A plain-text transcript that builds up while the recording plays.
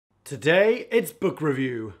Today, it's book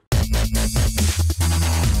review.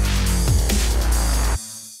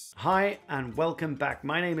 Hi, and welcome back.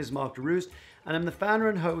 My name is Mark Leruste, and I'm the founder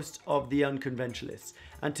and host of The Unconventionalists.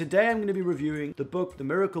 And today I'm going to be reviewing the book, The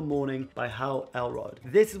Miracle Morning by Hal Elrod.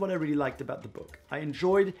 This is what I really liked about the book. I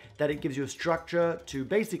enjoyed that it gives you a structure to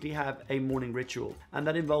basically have a morning ritual. And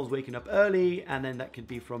that involves waking up early, and then that could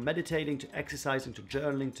be from meditating to exercising to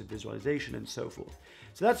journaling to visualization and so forth.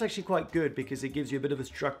 So that's actually quite good because it gives you a bit of a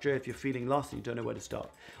structure if you're feeling lost and you don't know where to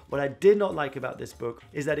start. What I did not like about this book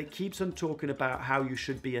is that it keeps on talking about how you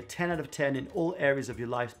should be a 10 out of 10 in all areas of your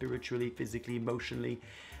life, spiritually, physically, emotionally,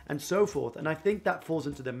 and so forth. And I think that falls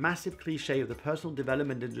into the massive cliche of the personal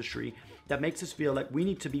development industry that makes us feel like we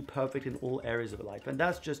need to be perfect in all areas of life. And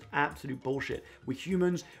that's just absolute bullshit. We're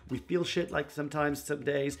humans, we feel shit like sometimes, some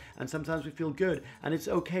days, and sometimes we feel good. And it's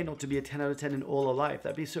okay not to be a 10 out of 10 in all our life.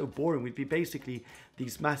 That'd be so boring. We'd be basically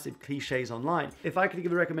these massive cliches online. If I could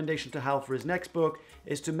give a recommendation to Hal for his next book,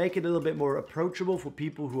 is to make it a little bit more approachable for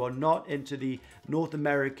people who are not into the North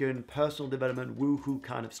American personal development woo-hoo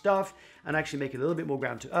kind of stuff, and actually make it a little bit more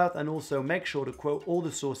ground to earth, and also make sure to quote all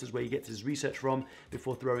the sources where he gets his research from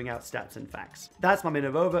before throwing out stats and facts. That's my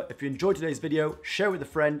minute over. If you enjoyed today's video, share it with a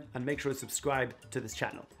friend and make sure to subscribe to this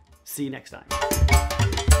channel. See you next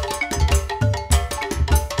time.